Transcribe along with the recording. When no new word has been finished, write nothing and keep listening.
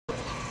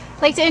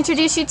I'd like to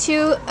introduce you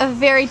to a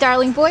very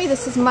darling boy.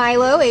 This is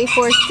Milo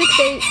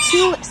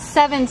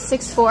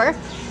A4682764.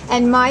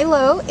 And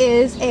Milo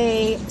is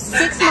a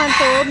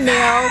 6-month-old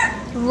male,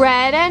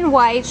 red and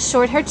white,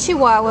 short-haired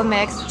Chihuahua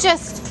mix.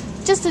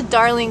 Just a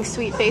darling,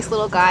 sweet-faced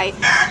little guy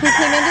who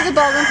came into the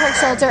Baldwin Park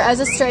shelter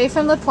as a stray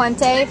from the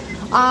Puente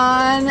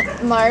on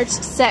March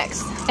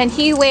 6th. And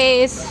he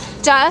weighs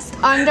just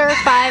under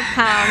 5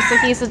 pounds. So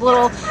he's a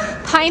little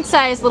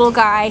pint-sized little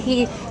guy.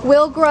 He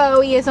will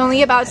grow. He is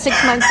only about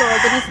 6 months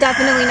old, but he's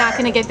definitely not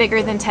going to get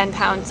bigger than 10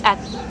 pounds at,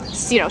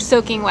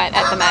 soaking wet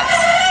at the max.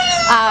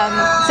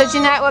 So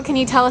Jeanette, what can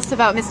you tell us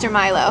about Mr.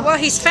 Milo? Well,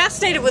 he's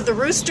fascinated with the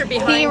rooster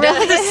behind he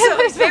really us, so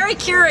he's very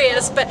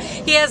curious, but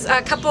he has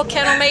a couple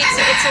kennel mates he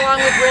gets along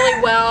with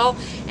really well,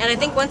 and I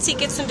think once he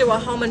gets into a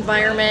home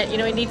environment, he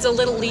needs a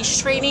little leash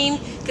training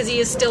because he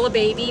is still a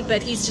baby,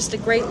 but he's just a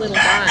great little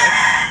guy.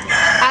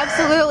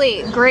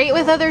 Absolutely. Great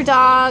with other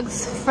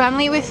dogs,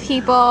 friendly with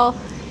people,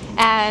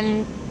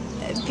 and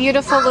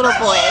beautiful little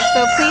boy.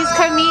 So please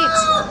come meet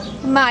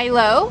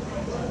Milo.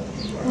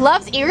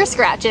 Loves ear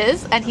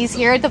scratches, and he's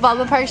here at the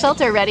Baldwin Park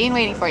shelter ready and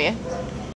waiting for you.